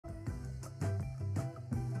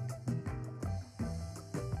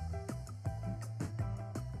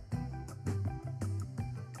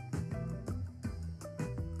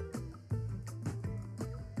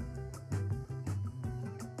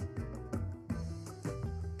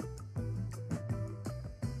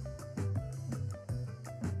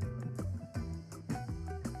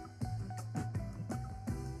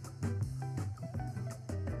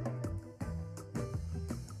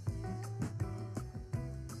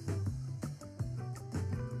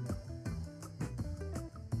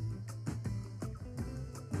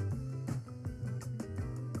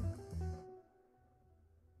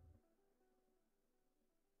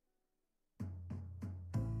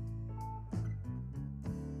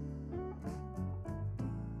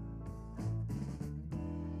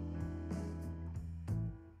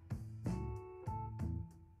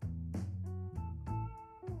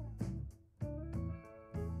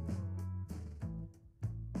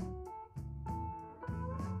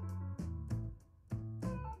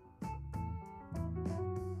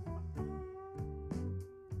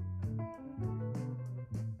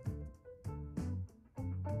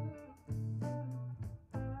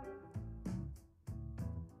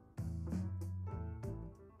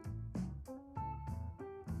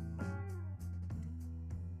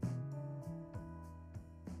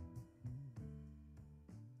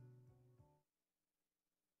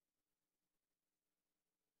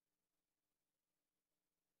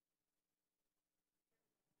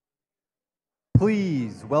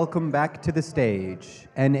Please welcome back to the stage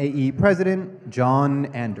NAE President John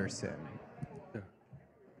Anderson.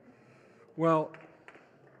 Well,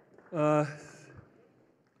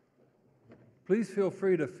 please feel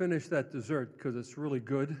free to finish that dessert because it's really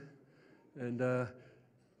good. And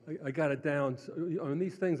I got it down. So, on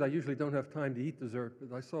these things, I usually don't have time to eat dessert,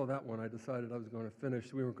 but I saw that one. I decided I was going to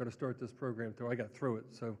finish. We weren't going to start this program until I got through it,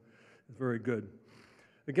 so it's very good.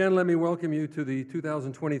 Again, let me welcome you to the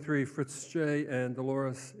 2023 Fritz J. and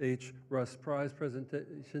Dolores H. Russ Prize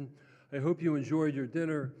presentation. I hope you enjoyed your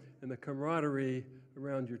dinner and the camaraderie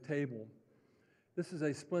around your table. This is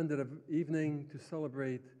a splendid evening to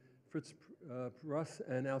celebrate Fritz Russ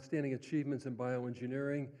and outstanding achievements in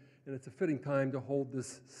bioengineering, and it's a fitting time to hold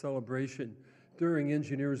this celebration during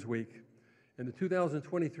Engineers Week. And the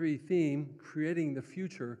 2023 theme, Creating the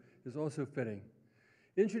Future, is also fitting.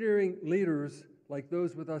 Engineering leaders like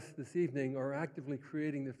those with us this evening are actively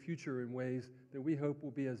creating the future in ways that we hope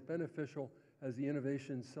will be as beneficial as the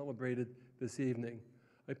innovations celebrated this evening.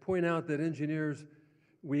 I point out that Engineers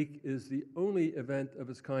Week is the only event of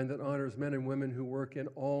its kind that honors men and women who work in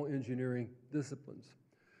all engineering disciplines.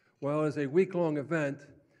 While as a week-long event,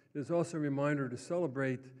 it is also a reminder to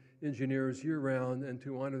celebrate engineers year-round and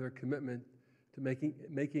to honor their commitment to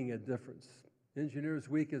making a difference. Engineers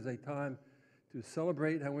Week is a time to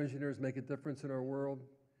celebrate how engineers make a difference in our world,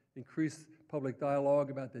 increase public dialogue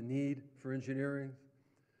about the need for engineering,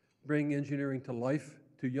 bring engineering to life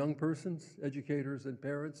to young persons, educators, and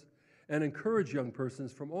parents, and encourage young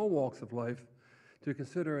persons from all walks of life to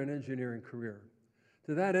consider an engineering career.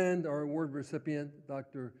 To that end, our award recipient,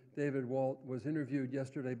 Dr. David Walt, was interviewed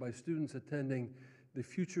yesterday by students attending the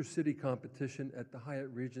Future City competition at the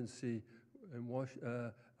Hyatt Regency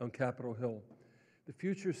on Capitol Hill. The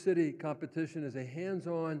Future City competition is a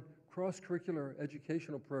hands-on, cross-curricular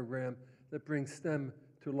educational program that brings STEM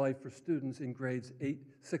to life for students in grades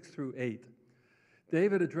 6 through 8.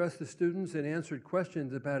 David addressed the students and answered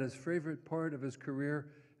questions about his favorite part of his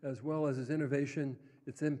career, as well as his innovation,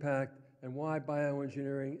 its impact, and why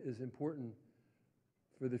bioengineering is important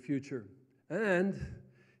for the future. And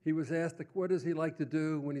he was asked, what does he like to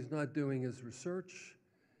do when he's not doing his research?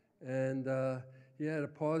 And he had to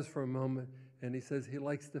pause for a moment, and he says he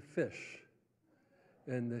likes to fish.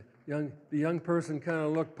 And the young person kind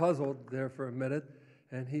of looked puzzled there for a minute,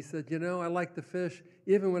 and he said, you know, I like to fish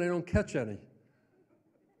even when I don't catch any.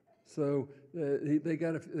 So they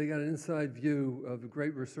got an inside view of a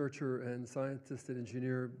great researcher and scientist and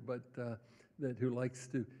engineer, but who likes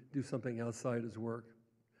to do something outside his work.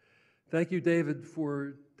 Thank you, David,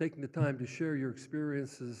 for taking the time to share your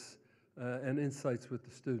experiences and insights with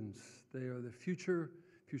the students. They are the future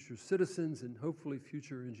citizens, and hopefully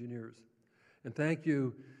future engineers. And thank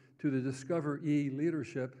you to the Discover E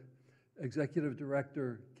leadership, Executive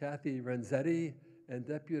Director Kathy Renzetti and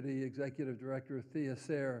Deputy Executive Director Thea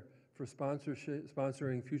Sayre for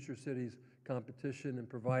sponsoring Future Cities competition and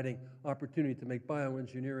providing opportunity to make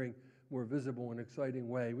bioengineering more visible in an exciting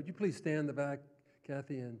way. Would you please stand in the back,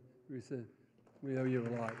 Kathy and Risa? We owe you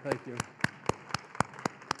a lot. Thank you.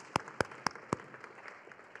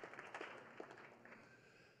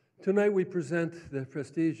 Tonight we present the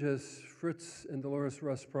prestigious Fritz and Dolores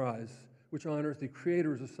Russ Prize, which honors the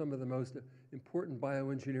creators of some of the most important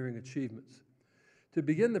bioengineering achievements. To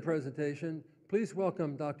begin the presentation, please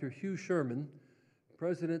welcome Dr. Hugh Sherman,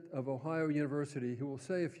 President of Ohio University, who will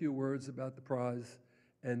say a few words about the prize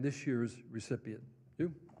and this year's recipient.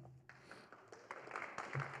 Hugh?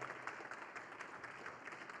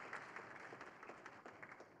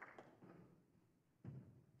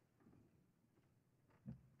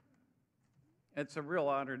 It's a real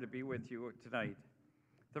honor to be with you tonight.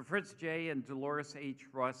 The Fritz J. and Dolores H.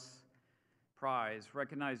 Russ Prize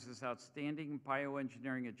recognizes outstanding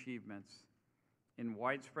bioengineering achievements in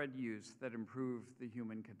widespread use that improve the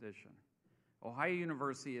human condition. Ohio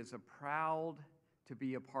University is proud to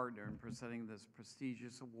be a partner in presenting this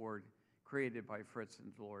prestigious award created by Fritz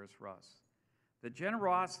and Dolores Russ. The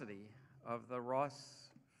generosity of the Russ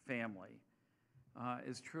family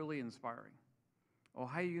is truly inspiring.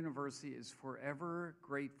 Ohio University is forever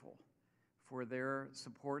grateful for their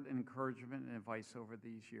support and encouragement and advice over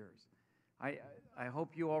these years. I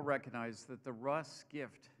hope you all recognize that the Russ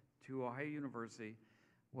gift to Ohio University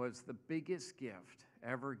was the biggest gift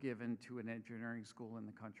ever given to an engineering school in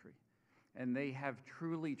the country. And they have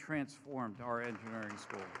truly transformed our engineering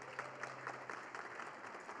school.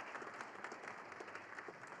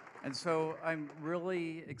 And so I'm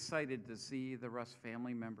really excited to see the Russ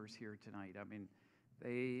family members here tonight. I mean,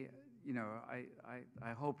 I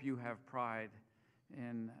hope you have pride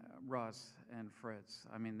in Russ and Fritz.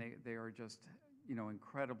 I mean, they are just,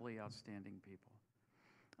 incredibly outstanding people.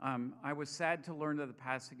 I was sad to learn of the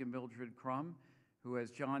passing of Mildred Crum, who,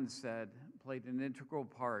 as John said, played an integral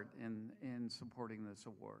part in supporting this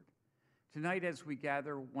award. Tonight, as we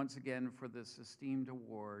gather once again for this esteemed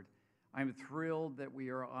award, I'm thrilled that we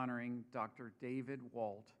are honoring Dr. David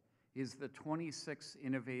Walt. He is the 26th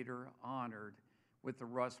innovator honored with the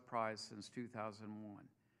Russ Prize since 2001.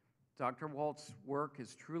 Dr. Walt's work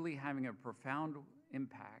is truly having a profound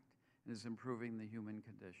impact and is improving the human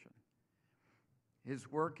condition.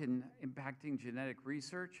 His work in impacting genetic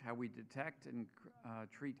research, how we detect and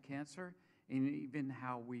treat cancer, and even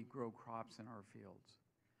how we grow crops in our fields.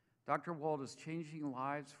 Dr. Walt is changing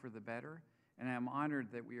lives for the better, and I'm honored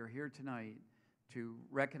that we are here tonight to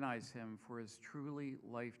recognize him for his truly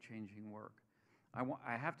life-changing work.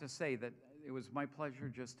 I have to say that it was my pleasure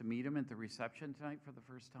just to meet him at the reception tonight for the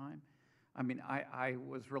first time. I mean, I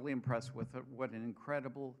was really impressed with what an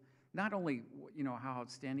incredible, not only how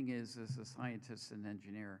outstanding he is as a scientist and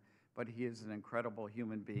engineer, but he is an incredible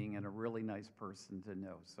human being and a really nice person to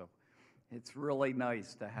know. So it's really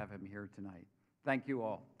nice to have him here tonight. Thank you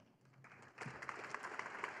all.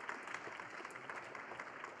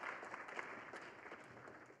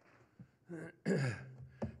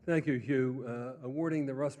 Thank you, Hugh. Awarding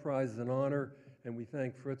the Russ Prize is an honor, and we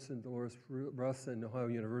thank Fritz and Dolores Russ and Ohio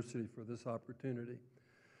University for this opportunity.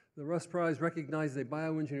 The Russ Prize recognizes a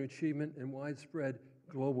bioengineering achievement in widespread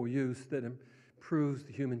global use that improves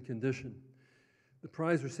the human condition. The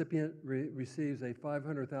prize recipient receives a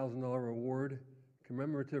 $500,000 award,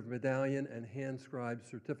 commemorative medallion, and hand-scribed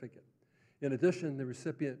certificate. In addition, the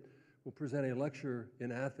recipient will present a lecture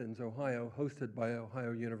in Athens, Ohio, hosted by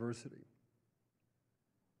Ohio University.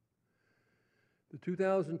 The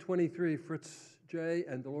 2023 Fritz J.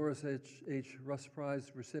 and Dolores H. Russ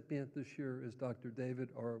Prize recipient this year is Dr. David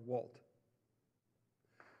R. Walt.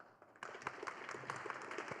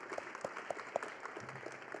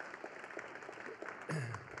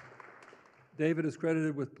 David is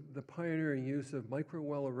credited with the pioneering use of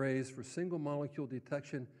microwell arrays for single molecule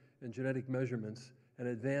detection and genetic measurements, an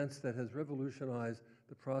advance that has revolutionized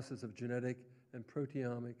the process of genetic and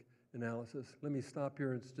proteomic analysis. Let me stop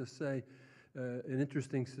here and just say an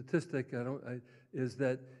interesting statistic is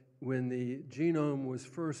that when the genome was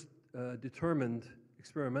first determined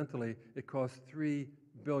experimentally, it cost $3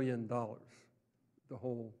 billion, the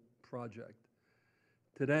whole project.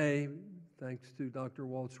 Today, thanks to Dr.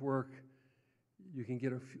 Walt's work, you can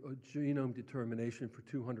get a genome determination for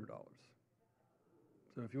 $200.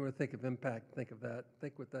 So if you want to think of impact, think of that.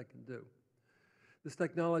 Think what that can do. This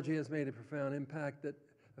technology has made a profound impact that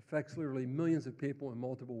affects literally millions of people in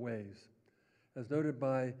multiple ways. As noted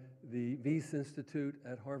by the Wyss Institute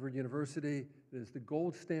at Harvard University, it is the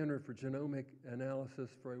gold standard for genomic analysis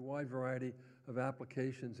for a wide variety of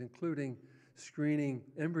applications, including screening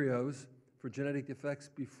embryos for genetic defects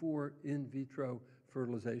before in vitro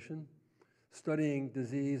fertilization, studying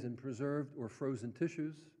disease in preserved or frozen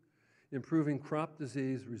tissues, improving crop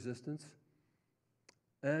disease resistance,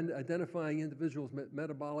 and identifying individuals'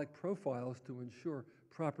 metabolic profiles to ensure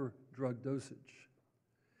proper drug dosage.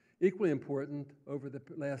 Equally important, over the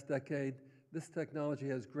last decade, this technology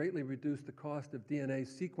has greatly reduced the cost of DNA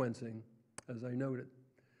sequencing, as I noted,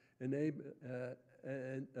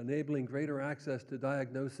 enabling greater access to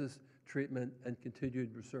diagnosis, treatment, and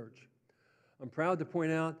continued research. I'm proud to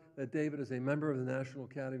point out that David is a member of the National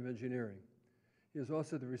Academy of Engineering. He is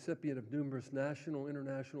also the recipient of numerous national and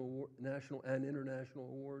international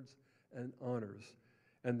awards and honors,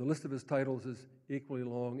 and the list of his titles is equally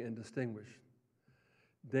long and distinguished.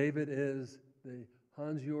 David is the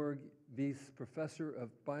Hans-Georg Wyss Professor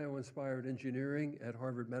of Bio-Inspired Engineering at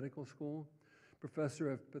Harvard Medical School,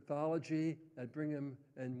 Professor of Pathology at Brigham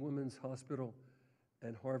and Women's Hospital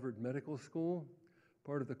and Harvard Medical School,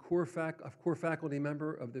 part of the core faculty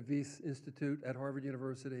member of the Wyss Institute at Harvard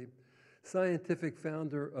University, scientific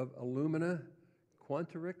founder of Illumina,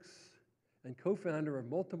 Quanterix, and co-founder of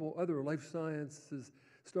multiple other life sciences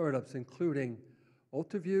startups, including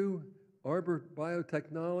Ultiview, Arbor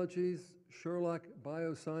Biotechnologies, Sherlock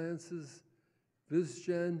Biosciences,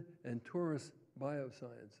 VizGen, and Taurus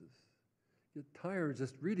Biosciences. Get tired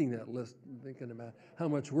just reading that list and thinking about how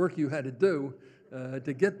much work you had to do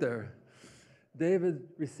to get there. David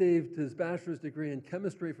received his bachelor's degree in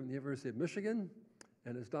chemistry from the University of Michigan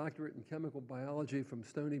and his doctorate in chemical biology from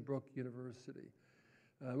Stony Brook University.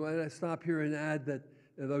 I stop here and add that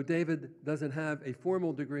though David doesn't have a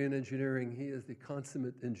formal degree in engineering, he is the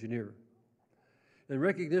consummate engineer. In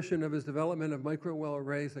recognition of his development of microwell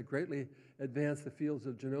arrays that greatly advanced the fields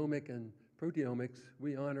of genomic and proteomics,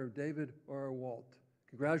 we honor David R. Walt.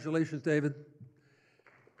 Congratulations, David.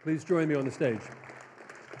 Please join me on the stage.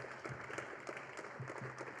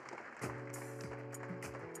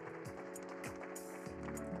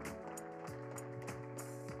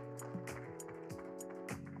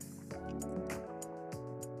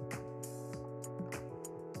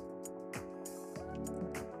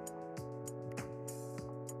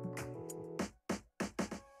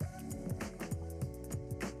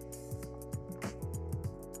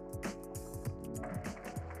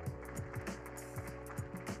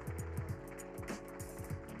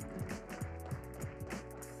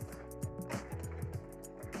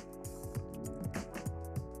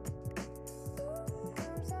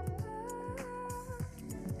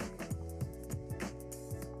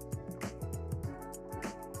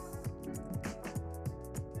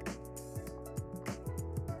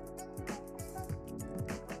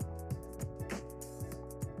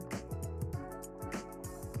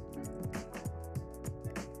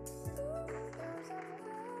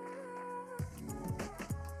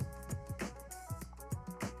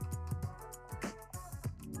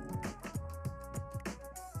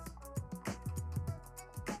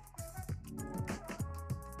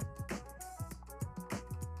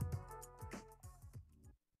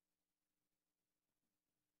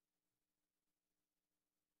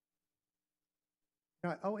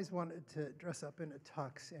 I always wanted to dress up in a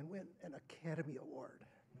tux and win an Academy Award.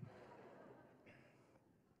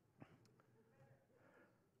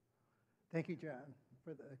 Thank you, John,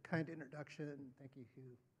 for the kind introduction. Thank you,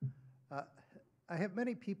 Hugh. I have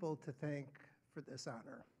many people to thank for this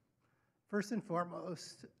honor. First and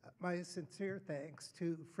foremost, my sincere thanks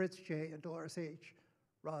to Fritz J. and Dolores H.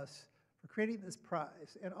 Russ for creating this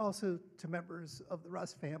prize, and also to members of the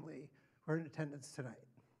Russ family who are in attendance tonight.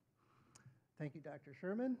 Thank you, Dr.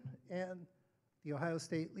 Sherman, and the Ohio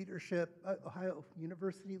State leadership, Ohio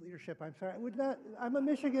University leadership, I'm sorry. I'm a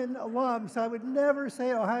Michigan alum, so I would never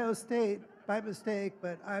say Ohio State by mistake,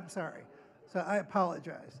 but I'm sorry. So I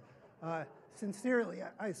apologize. I sincerely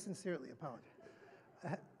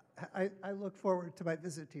apologize. I look forward to my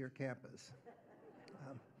visit to your campus.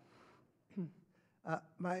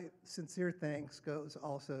 My sincere thanks goes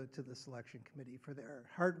also to the selection committee for their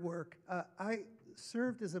hard work. I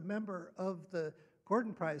served as a member of the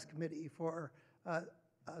Gordon Prize Committee for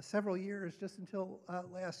several years, just until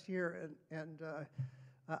last year, and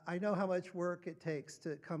I know how much work it takes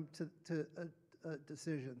to come to a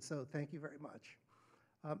decision, so thank you very much.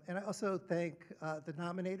 And I also thank the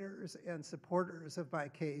nominators and supporters of my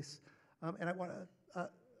case, and I want to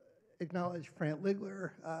acknowledge Fran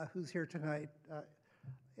Ligler, who's here tonight,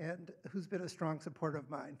 and who's been a strong supporter of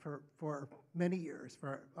mine for many years,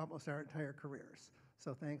 for almost our entire careers.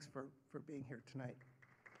 So thanks for being here tonight.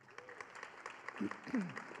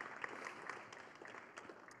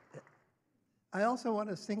 I also want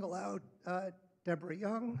to single out Deborah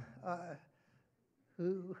Young,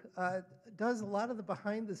 who does a lot of the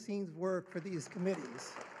behind-the-scenes work for these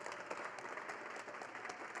committees.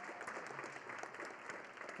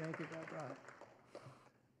 Thank you, Deborah.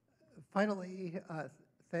 Finally,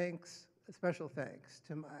 special thanks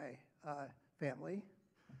to my family,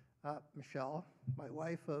 Michelle, my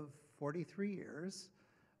wife of 43 years,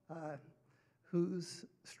 whose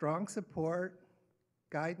strong support,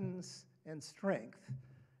 guidance, and strength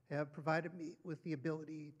have provided me with the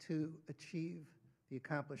ability to achieve the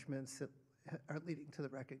accomplishments that are leading to the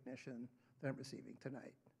recognition that I'm receiving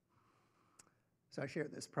tonight. So I share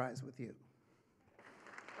this prize with you.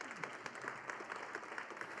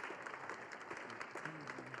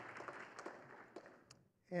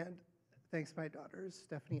 And thanks to my daughters,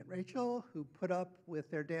 Stephanie and Rachel, who put up with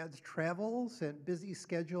their dad's travels and busy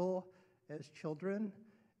schedule as children,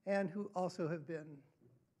 and who also have been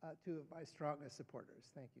two of my strongest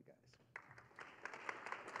supporters. Thank you, guys.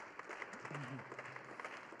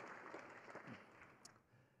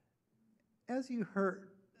 As you heard,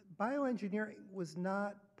 bioengineering was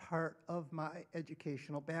not part of my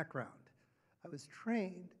educational background. I was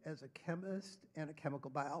trained as a chemist and a chemical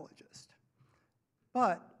biologist.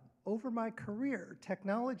 But over my career,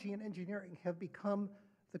 technology and engineering have become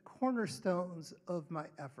the cornerstones of my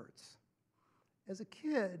efforts. As a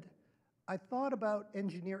kid, I thought about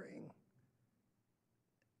engineering.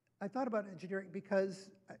 Because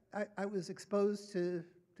I was exposed to,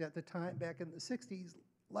 at the time, back in the 60s,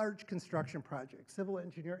 large construction projects. Civil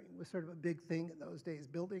engineering was sort of a big thing in those days,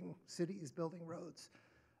 building cities, building roads.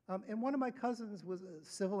 And one of my cousins was a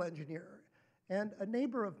civil engineer, and a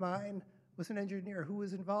neighbor of mine was an engineer who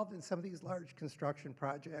was involved in some of these large construction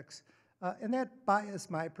projects, and that biased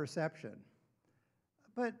my perception.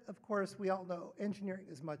 But of course, we all know engineering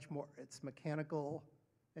is much more. It's mechanical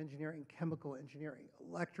engineering, chemical engineering,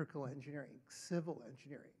 electrical engineering, civil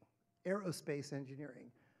engineering, aerospace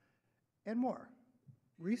engineering, and more.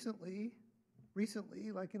 Recently,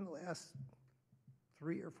 like in the last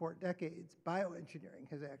 3 or 4 decades, bioengineering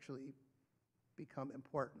has actually become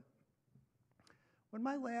important. When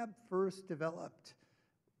my lab first developed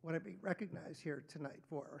what I'm being recognized here tonight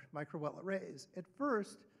for, microwell arrays, at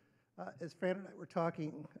first, as Fran and I were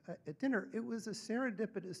talking at dinner, it was a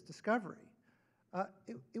serendipitous discovery.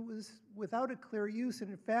 It was without a clear use, and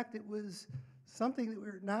in fact, it was something that we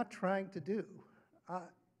were not trying to do.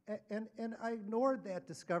 And I ignored that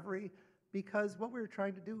discovery because what we were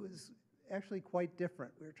trying to do was actually quite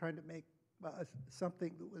different. We were trying to make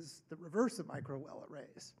something that was the reverse of microwell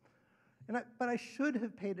arrays. But I should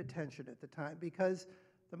have paid attention at the time, because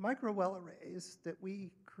the microwell arrays that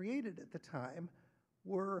we created at the time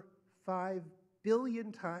were 5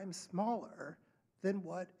 billion times smaller than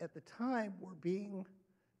what at the time were being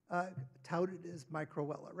touted as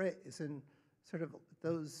microwell arrays. And sort of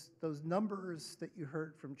those numbers that you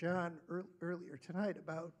heard from John earlier tonight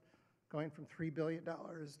about going from $3 billion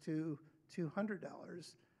to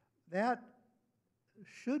 $200, that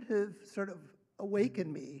should have sort of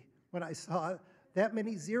awakened me when I saw that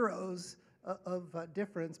many zeros of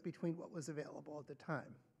difference between what was available at the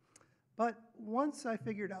time. But once I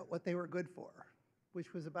figured out what they were good for,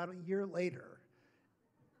 which was about a year later,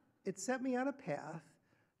 it set me on a path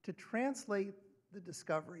to translate the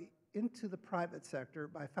discovery into the private sector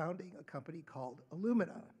by founding a company called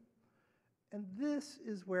Illumina. And this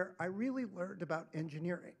is where I really learned about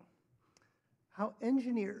engineering, how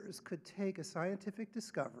engineers could take a scientific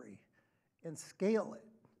discovery and scale it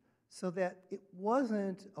so that it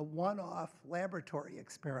wasn't a one-off laboratory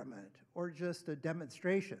experiment or just a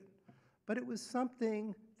demonstration, but it was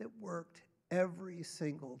something that worked every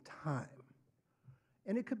single time.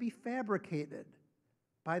 And it could be fabricated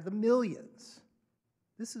by the millions.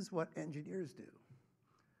 This is what engineers do.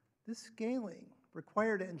 This scaling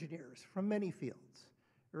required engineers from many fields.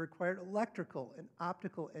 It required electrical and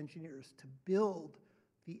optical engineers to build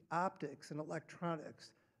the optics and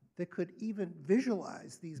electronics that could even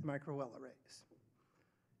visualize these microwell arrays.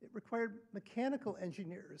 It required mechanical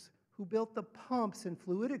engineers who built the pumps and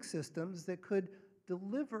fluidic systems that could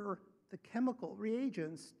deliver the chemical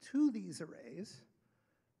reagents to these arrays.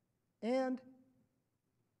 And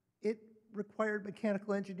it required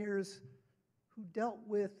mechanical engineers who dealt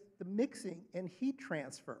with the mixing and heat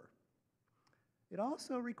transfer. It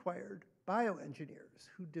also required bioengineers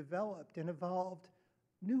who developed and evolved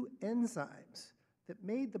new enzymes that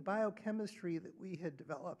made the biochemistry that we had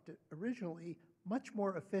developed originally much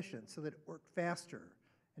more efficient so that it worked faster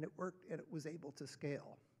and it worked and it was able to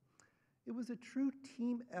scale. It was a true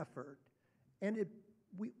team effort, and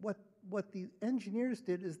what the engineers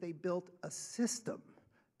did is they built a system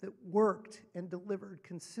that worked and delivered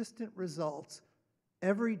consistent results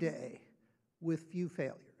every day with few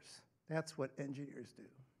failures. That's what engineers do.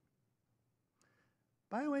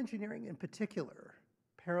 Bioengineering in particular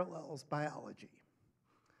parallels biology.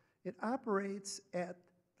 It operates at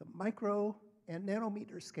the micro and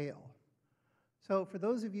nanometer scale. So for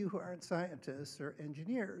those of you who aren't scientists or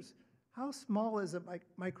engineers, how small is a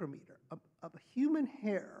micrometer? A human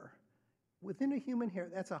hair, within a human hair,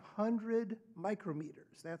 that's 100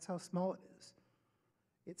 micrometers. That's how small it is.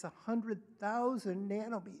 It's 100,000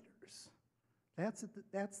 nanometers.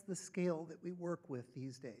 That's the scale that we work with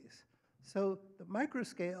these days. So the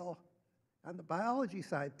microscale, on the biology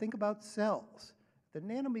side, think about cells. The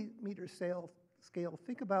nanometer scale,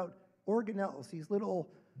 think about organelles, these little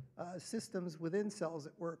systems within cells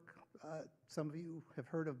that work. Some of you have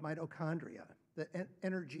heard of mitochondria, the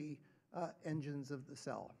energy engines of the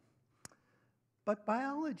cell. But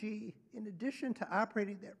biology, in addition to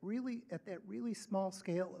operating at that really small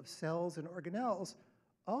scale of cells and organelles,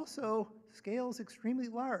 also scales extremely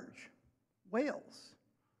large. Whales,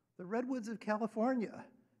 the redwoods of California,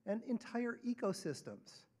 and entire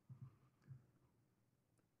ecosystems,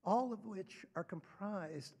 all of which are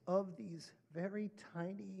comprised of these very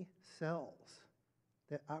tiny cells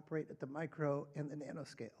that operate at the micro and the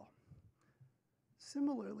nanoscale.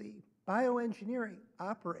 Similarly, bioengineering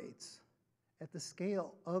operates at the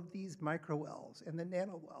scale of these microwells and the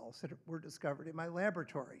nanowells that were discovered in my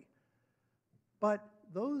laboratory. But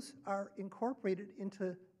those are incorporated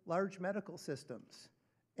into large medical systems.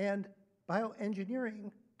 And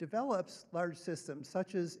bioengineering develops large systems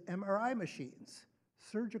such as MRI machines,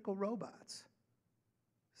 surgical robots,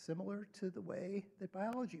 similar to the way that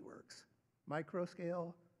biology works,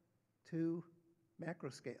 microscale to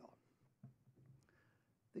macroscale.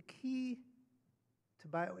 The key to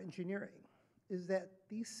bioengineering is that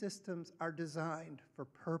these systems are designed for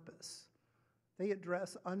purpose. They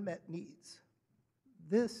address unmet needs.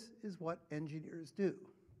 This is what engineers do.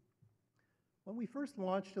 When we first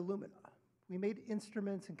launched Illumina, we made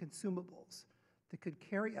instruments and consumables that could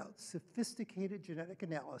carry out sophisticated genetic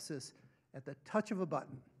analysis at the touch of a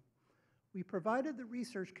button. We provided the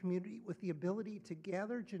research community with the ability to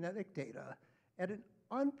gather genetic data at an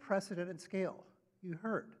unprecedented scale. You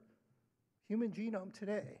heard, human genome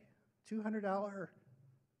today, $200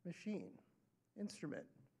 machine, instrument,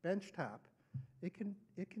 benchtop. It can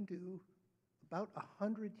do about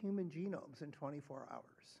 100 human genomes in 24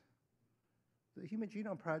 hours. The Human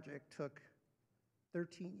Genome Project took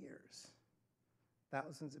 13 years,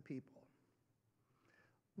 thousands of people.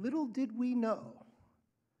 Little did we know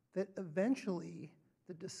that eventually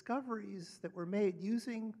the discoveries that were made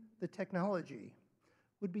using the technology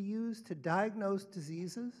would be used to diagnose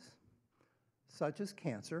diseases such as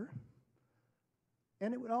cancer,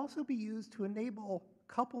 and it would also be used to enable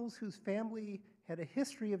couples whose family had a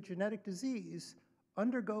history of genetic disease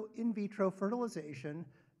undergo in vitro fertilization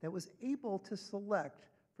that was able to select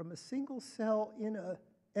from a single cell in an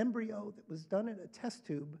embryo that was done in a test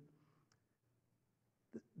tube,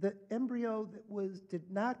 the embryo that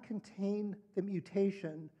did not contain the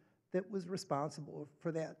mutation that was responsible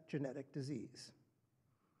for that genetic disease.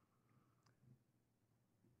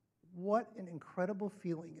 what an incredible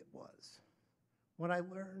feeling it was when I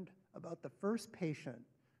learned about the first patient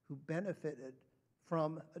who benefited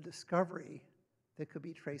from a discovery that could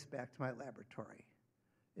be traced back to my laboratory.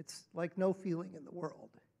 It's like no feeling in the world.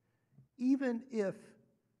 Even if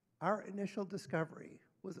our initial discovery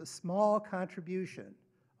was a small contribution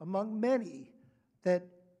among many that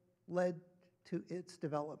led to its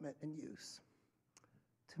development and use.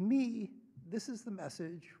 To me, this is the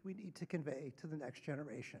message we need to convey to the next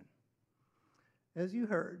generation. As you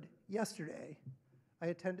heard, yesterday, I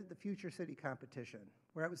attended the Future City competition,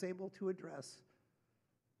 where I was able to address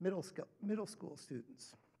middle school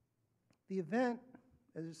students. The event,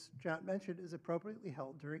 as John mentioned, is appropriately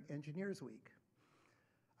held during Engineers Week.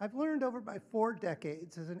 I've learned over my 4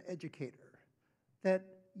 decades as an educator that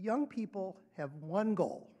young people have one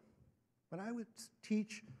goal. When I would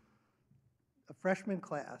teach a freshman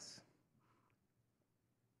class,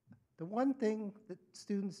 the one thing that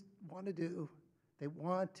students want to do, they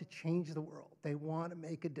want to change the world. They want to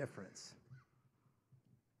make a difference.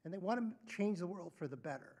 And they want to change the world for the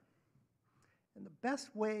better. And the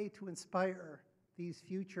best way to inspire these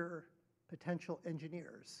future potential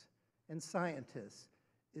engineers and scientists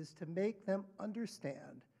is to make them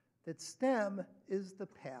understand that STEM is the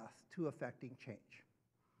path to affecting change.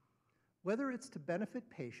 Whether it's to benefit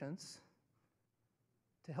patients,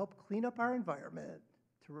 to help clean up our environment,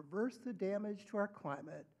 to reverse the damage to our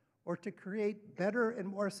climate, or to create better and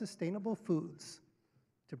more sustainable foods,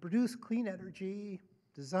 to produce clean energy,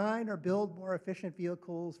 design or build more efficient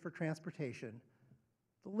vehicles for transportation.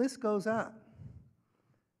 The list goes on.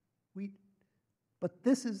 But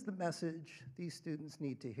this is the message these students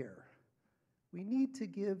need to hear. We need to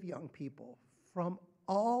give young people from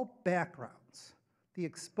all backgrounds the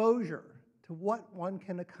exposure to what one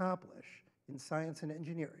can accomplish in science and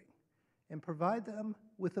engineering and provide them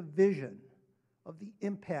with a vision of the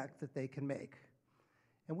impact that they can make.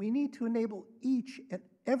 And we need to enable each and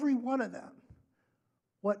every one of them,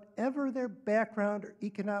 whatever their background or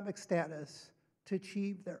economic status, to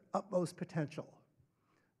achieve their utmost potential.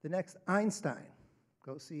 The next Einstein,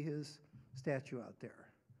 go see his statue out there.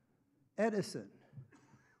 Edison,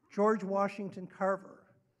 George Washington Carver,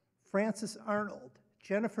 Francis Arnold,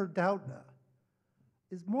 Jennifer Doudna,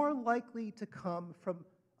 is more likely to come from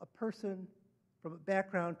a person from a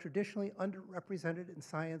background traditionally underrepresented in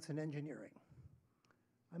science and engineering.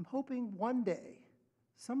 I'm hoping one day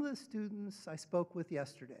some of the students I spoke with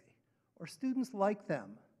yesterday, or students like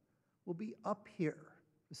them, will be up here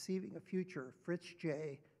receiving a future Fritz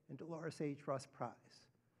J. and Dolores H. Russ Prize,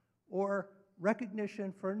 or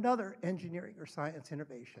recognition for another engineering or science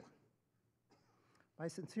innovation. My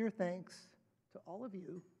sincere thanks to all of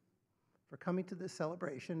you for coming to this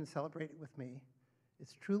celebration and celebrating with me.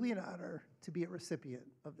 It's truly an honor to be a recipient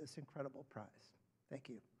of this incredible prize. Thank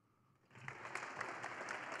you.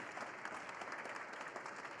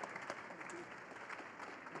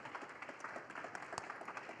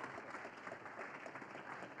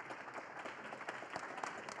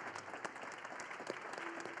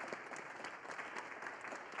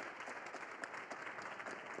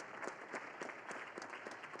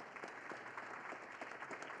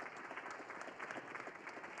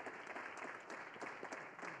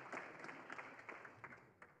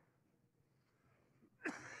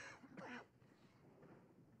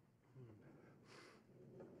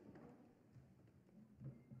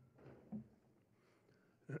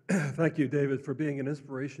 Thank you, David, for being an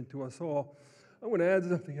inspiration to us all. I want to add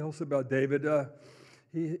something else about David.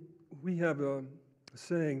 We have a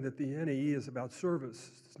saying that the NAE is about service.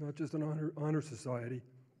 It's not just an honor society.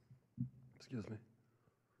 Excuse me.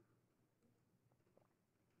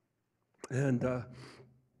 And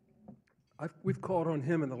we've called on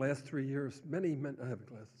him in the last 3 years I have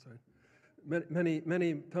glasses, sorry.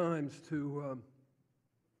 Many times to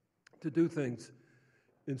do things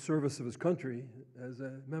in service of his country as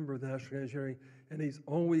a member of the National Engineering, and he's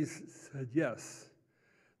always said yes.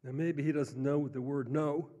 Now, maybe he doesn't know the word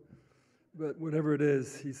no, but whatever it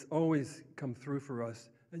is, he's always come through for us.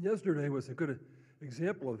 And yesterday was a good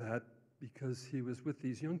example of that because he was with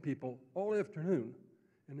these young people all afternoon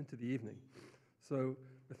and into the evening. So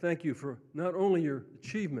thank you for not only your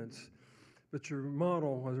achievements, but your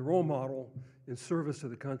model as a role model in service to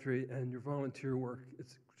the country and your volunteer work.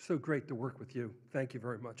 It's so great to work with you. Thank you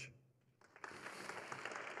very much.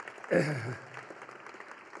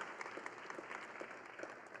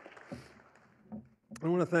 I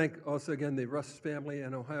want to thank also again the Russ family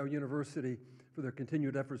and Ohio University for their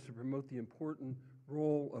continued efforts to promote the important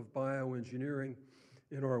role of bioengineering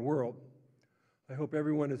in our world. I hope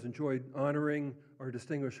everyone has enjoyed honoring our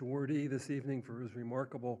distinguished awardee this evening for his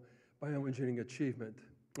remarkable bioengineering achievement.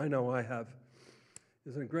 I know I have.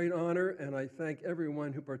 It's a great honor, and I thank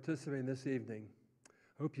everyone who participated this evening.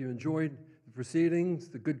 I hope you enjoyed the proceedings,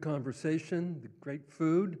 the good conversation, the great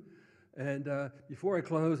food. And before I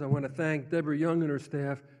close, I want to thank Deborah Young and her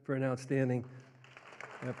staff for an outstanding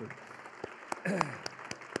effort.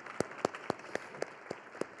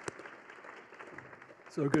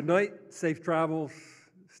 So good night, safe travels,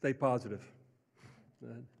 stay positive.